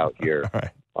strike out here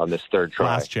on this third try.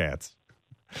 Last chance.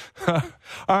 All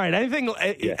right.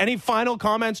 Any final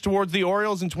comments towards the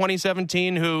Orioles in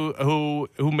 2017 who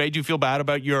made you feel bad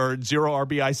about your 0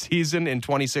 RBI season in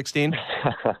 2016?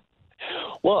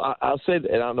 Well, I'll say, and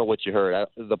I don't know what you heard.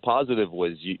 The positive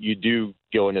was you do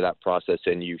go into that process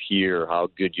and you hear how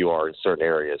good you are in certain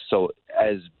areas. So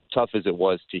as tough as it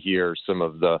was to hear some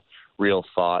of the real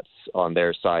thoughts on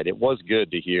their side, it was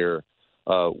good to hear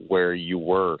where you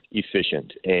were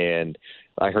efficient. And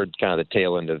I heard kind of the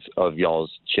tail end of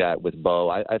y'all's chat with Bo.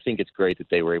 I think it's great that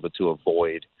they were able to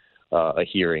avoid a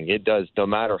hearing. It does, no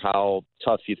matter how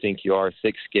tough you think you are,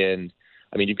 thick-skinned.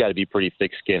 I mean, you've got to be pretty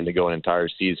thick-skinned to go an entire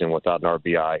season without an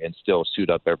RBI and still suit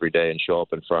up every day and show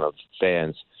up in front of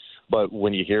fans. But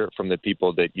when you hear it from the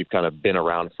people that you've kind of been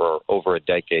around for over a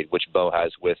decade, which Bo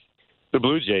has with the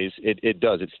Blue Jays, it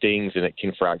does. It stings and it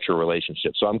can fracture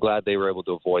relationships. So I'm glad they were able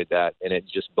to avoid that, and it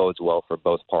just bodes well for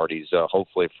both parties,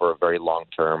 hopefully for a very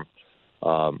long-term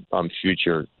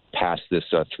future past this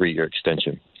 3-year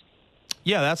extension.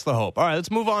 Yeah, that's the hope. All right,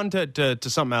 let's move on to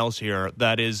something else here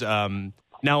that is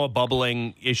now a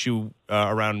bubbling issue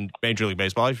around Major League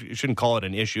Baseball. You shouldn't call it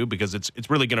an issue because it's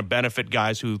really going to benefit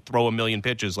guys who throw a million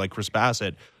pitches like Chris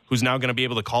Bassett, who's now going to be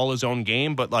able to call his own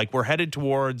game. But we're headed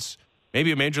towards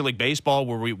maybe a Major League Baseball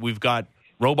where we've got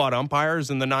robot umpires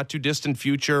in the not too distant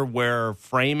future, where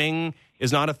framing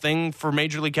is not a thing for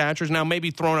major league catchers. Now,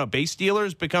 maybe throwing out base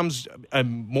stealers becomes a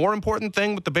more important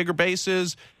thing with the bigger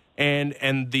bases and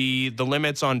the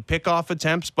limits on pickoff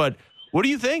attempts. But what do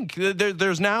you think?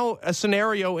 There's now a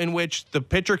scenario in which the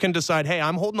pitcher can decide, hey,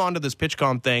 I'm holding on to this pitch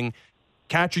com thing.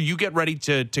 Catcher, you get ready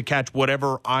to catch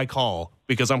whatever I call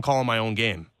because I'm calling my own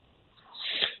game.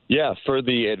 Yeah, for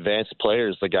the advanced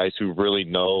players, the guys who really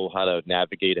know how to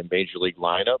navigate a major league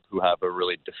lineup, who have a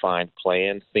really defined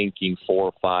plan, thinking 4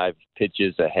 or 5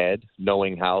 pitches ahead,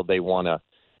 knowing how they want to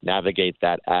navigate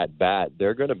that at bat,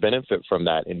 they're going to benefit from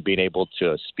that and being able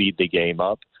to speed the game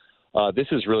up. This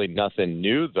is really nothing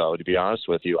new, though, to be honest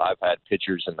with you. I've had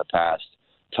pitchers in the past,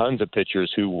 tons of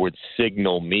pitchers who would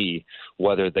signal me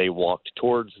whether they walked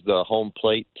towards the home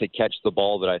plate to catch the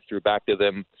ball that I threw back to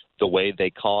them, the way they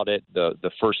caught it,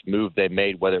 the first move they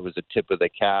made, whether it was a tip of the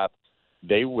cap.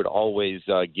 They would always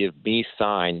give me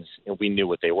signs, and we knew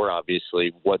what they were,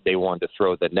 obviously, what they wanted to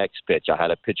throw the next pitch. I had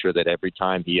a pitcher that every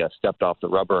time he stepped off the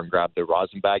rubber and grabbed the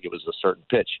rosin bag, it was a certain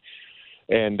pitch.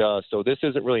 And so this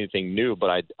isn't really anything new,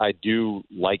 but I do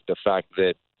like the fact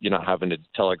that you're not having to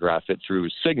telegraph it through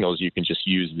signals. You can just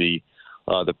use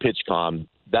the pitch com.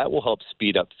 That will help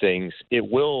speed up things. It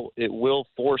will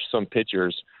force some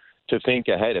pitchers to think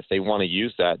ahead. If they want to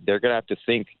use that, they're going to have to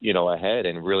think, ahead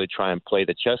and really try and play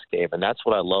the chess game. And that's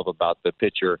what I love about the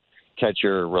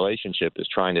pitcher-catcher relationship, is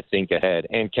trying to think ahead.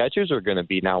 And catchers are going to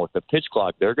be, now with the pitch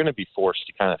clock, they're going to be forced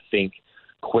to kind of think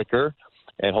quicker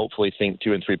and hopefully think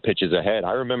 2 and 3 pitches ahead.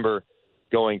 I remember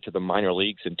going to the minor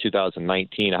leagues in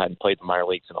 2019. I hadn't played the minor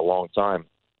leagues in a long time,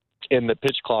 and the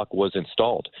pitch clock was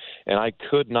installed. And I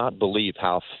could not believe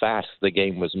how fast the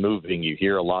game was moving. You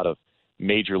hear a lot of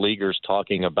major leaguers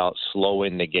talking about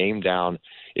slowing the game down.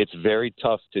 It's very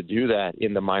tough to do that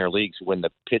in the minor leagues when the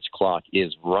pitch clock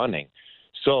is running.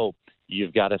 So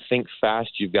you've got to think fast.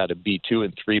 You've got to be 2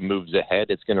 and 3 moves ahead.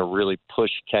 It's going to really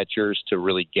push catchers to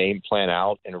really game plan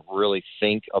out and really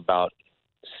think about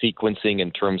sequencing in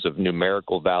terms of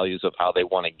numerical values of how they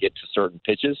want to get to certain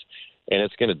pitches. And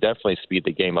it's going to definitely speed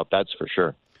the game up. That's for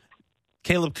sure.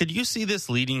 Caleb, could you see this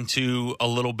leading to a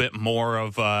little bit more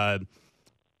of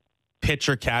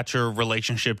pitcher-catcher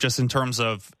relationship, just in terms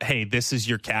of, hey, this is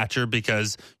your catcher,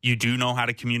 because you do know how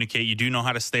to communicate, you do know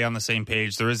how to stay on the same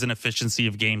page, there is an efficiency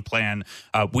of game plan.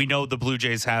 We know the Blue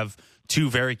Jays have 2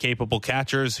 very capable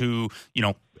catchers who,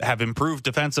 have improved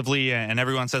defensively, and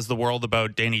everyone says the world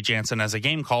about Danny Jansen as a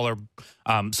game caller.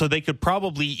 So they could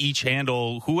probably each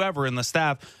handle whoever in the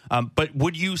staff. But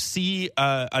would you see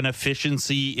an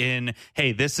efficiency in,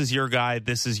 hey, this is your guy,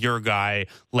 this is your guy,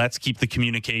 let's keep the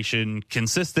communication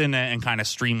consistent and kind of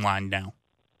streamlined now?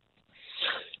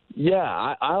 Yeah,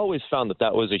 I always found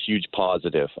that was a huge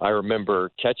positive. I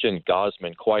remember catching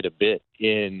Gausman quite a bit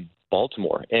in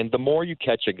Baltimore. And the more you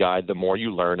catch a guy, the more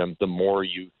you learn him, the more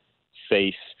you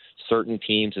face certain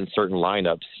teams and certain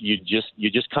lineups, you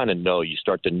just kind of know. You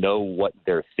start to know what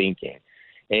they're thinking.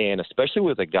 And especially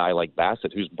with a guy like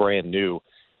Bassett, who's brand new,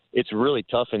 it's really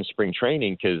tough in spring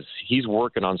training because he's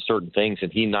working on certain things,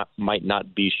 and he might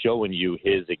not be showing you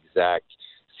his exact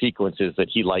sequences that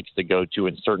he likes to go to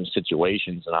in certain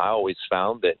situations. And I always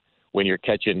found that when you're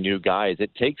catching new guys,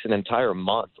 it takes an entire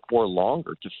month or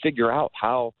longer to figure out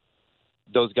how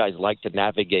those guys like to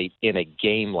navigate in a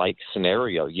game-like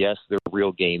scenario. Yes, they're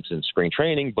real games in spring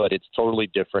training, but it's totally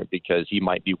different because he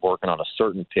might be working on a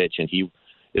certain pitch, and he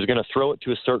is going to throw it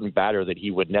to a certain batter that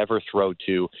he would never throw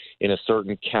to in a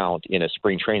certain count in a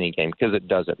spring training game, because it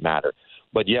doesn't matter.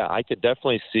 But, yeah, I could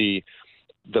definitely see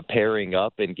the pairing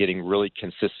up and getting really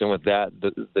consistent with that.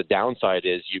 The downside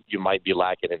is you might be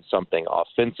lacking in something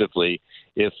offensively.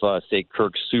 If, say,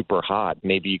 Kirk's super hot,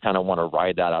 maybe you kind of want to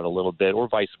ride that out a little bit, or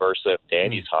vice versa. If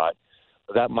Danny's hot,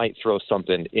 that might throw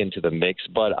something into the mix.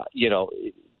 But,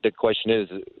 the question is,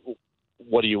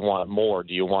 what do you want more?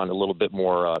 Do you want a little bit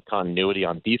more continuity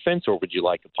on defense, or would you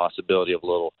like a possibility of a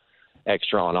little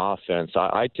extra on offense?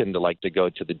 I tend to like to go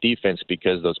to the defense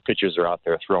because those pitchers are out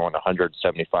there throwing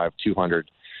 175,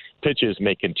 200 pitches,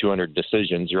 making 200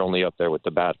 decisions. You're only up there with the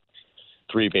bat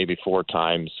 3, maybe 4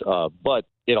 times, but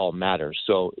it all matters.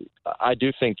 So I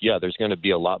do think, there's going to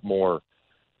be a lot more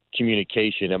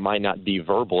communication. It might not be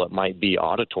verbal, it might be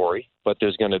auditory, but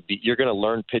you're going to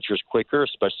learn pitchers quicker,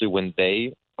 especially when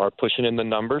they are pushing in the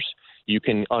numbers. You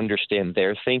can understand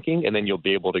their thinking, and then you'll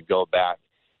be able to go back.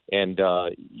 And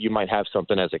you might have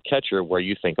something as a catcher where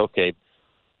you think, okay,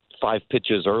 5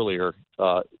 pitches earlier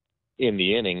in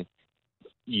the inning,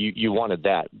 you wanted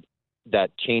that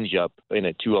changeup in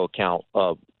a 2-0 count.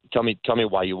 Tell me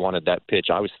why you wanted that pitch.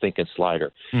 I was thinking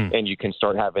slider. And you can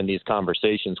start having these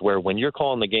conversations where when you're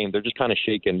calling the game, they're just kind of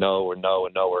shaking no or no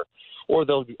and no, or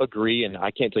they'll agree. And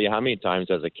I can't tell you how many times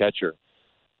as a catcher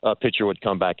a pitcher would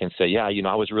come back and say, yeah,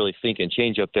 I was really thinking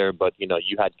change up there, but,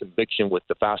 you had conviction with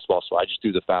the fastball, so I just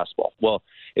threw the fastball. Well,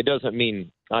 it doesn't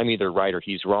mean I'm either right or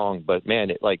he's wrong, but,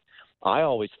 man, I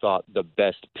always thought the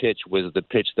best pitch was the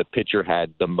pitch the pitcher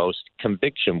had the most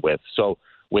conviction with. So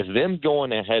with them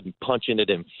going ahead and punching it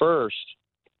in first,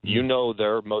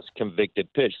 their most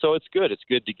convicted pitch. So it's good. It's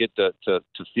good to get to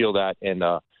feel that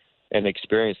and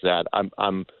experience that.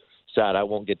 I'm sad I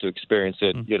won't get to experience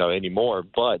it, anymore.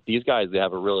 But these guys, they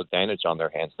have a real advantage on their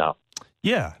hands now.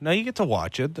 Yeah, now you get to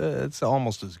watch it. It's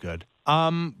almost as good.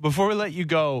 Before we let you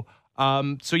go,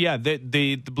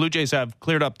 the Blue Jays have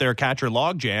cleared up their catcher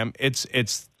logjam.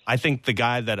 It's I think the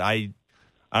guy that I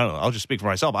don't know, I'll just speak for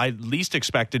myself. I least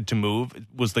expected to move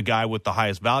was the guy with the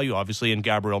highest value, obviously, in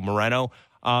Gabriel Moreno.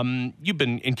 You've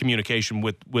been in communication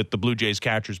with the Blue Jays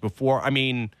catchers before. I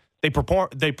mean, they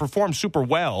perform super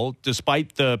well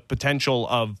despite the potential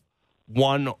of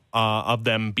one of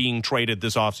them being traded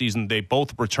this offseason. They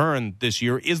both returned this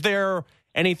year. Is there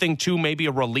anything to maybe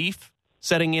a relief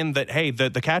setting in that, hey, the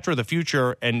catcher of the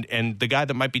future and the guy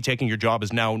that might be taking your job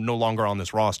is now no longer on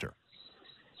this roster?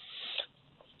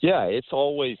 Yeah, it's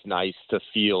always nice to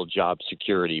feel job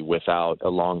security without a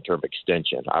long-term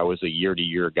extension. I was a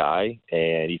year-to-year guy,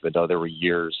 and even though there were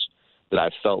years that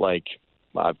I felt like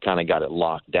I've kind of got it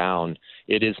locked down,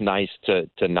 it is nice to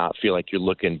not feel like you're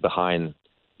looking behind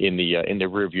in the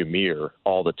rearview mirror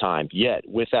all the time. Yet,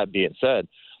 with that being said,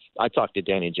 I talked to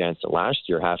Danny Jansen last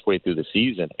year halfway through the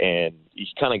season, and he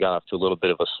kind of got off to a little bit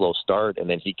of a slow start, and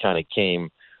then he kind of came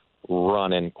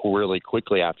running really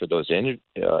quickly after those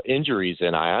injuries.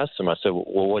 And I asked him, I said,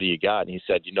 well, what do you got? And he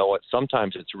said, you know what,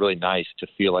 sometimes it's really nice to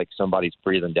feel like somebody's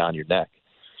breathing down your neck.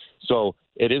 So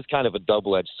it is kind of a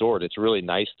double-edged sword. It's really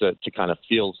nice to kind of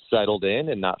feel settled in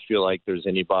and not feel like there's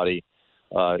anybody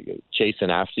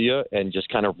chasing after you, and just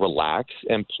kind of relax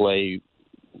and play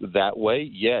that way.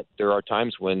 Yet there are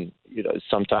times when,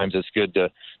 sometimes it's good to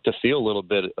feel a little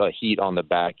bit of heat on the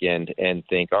back end and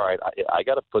think, all right, I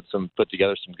got to put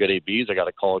together some good ABs. I got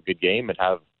to call a good game and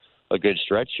have a good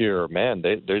stretch here. Man,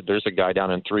 there's a guy down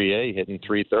in 3A hitting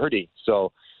 330.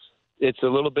 So it's a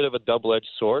little bit of a double-edged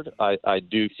sword. I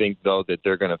do think, though, that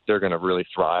they're gonna really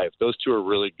thrive. Those two are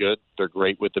really good. They're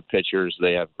great with the pitchers.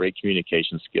 They have great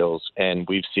communication skills, and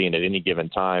we've seen at any given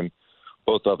time,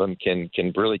 both of them can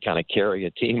really kind of carry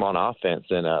a team on offense.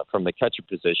 And from the catcher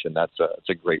position, it's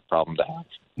a great problem to have.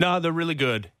 No, they're really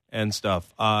good and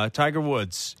stuff. Tiger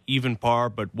Woods, even par,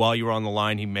 but while you were on the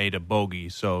line, he made a bogey.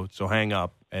 So hang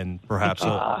up, and perhaps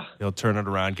he'll turn it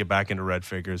around, get back into red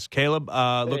figures. Caleb,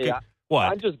 what?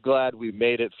 I'm just glad we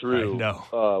made it through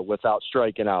without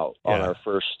striking out on our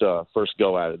first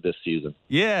go at it this season.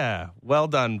 Yeah, well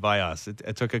done by us.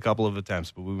 It took a couple of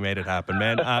attempts, but we made it happen,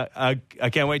 man. I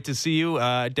can't wait to see you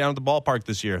down at the ballpark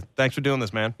this year. Thanks for doing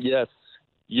this, man. Yes,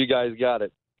 you guys got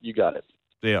it. You got it.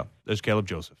 Yeah, there's Caleb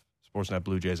Joseph, Sportsnet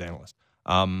Blue Jays analyst.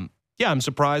 I'm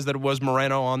surprised that it was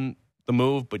Moreno on the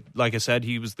move, but like I said,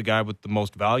 he was the guy with the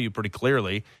most value pretty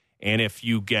clearly. And if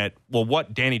you get,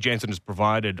 what Danny Jansen has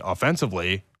provided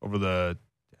offensively over the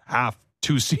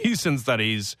two seasons that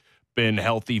he's been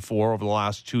healthy for over the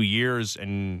last 2 years,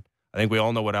 and I think we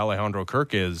all know what Alejandro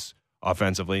Kirk is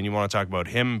offensively, and you want to talk about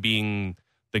him being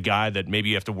the guy that maybe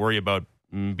you have to worry about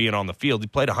being on the field. He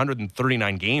played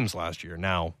 139 games last year.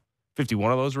 Now,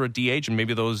 51 of those were at DH, and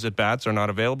maybe those at-bats are not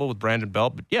available with Brandon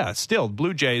Belt. But, yeah, still,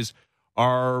 Blue Jays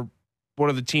are one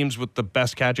of the teams with the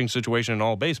best catching situation in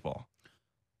all baseball.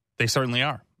 They certainly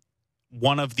are.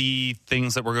 One of the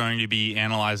things that we're going to be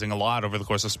analyzing a lot over the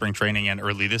course of spring training and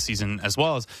early this season as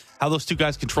well is how those two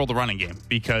guys control the running game,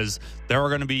 because there are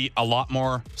going to be a lot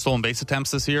more stolen base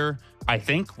attempts this year, I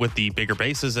think, with the bigger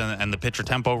bases and the pitcher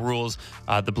tempo rules.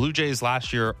 The Blue Jays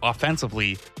last year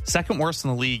offensively, second worst in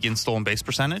the league in stolen base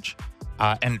percentage.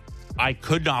 And I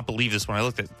could not believe this when I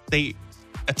looked at it. They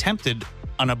attempted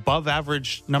an above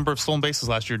average number of stolen bases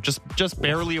last year, just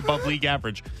barely above league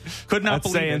average. Could not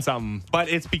believe saying it. Something. But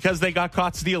it's because they got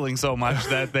caught stealing so much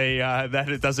that they that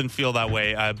it doesn't feel that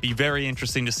way. Be very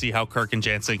interesting to see how Kirk and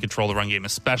Jansen control the run game,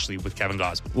 especially with Kevin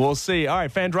Gausman. We'll see. All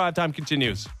right, Fan Drive time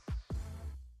continues.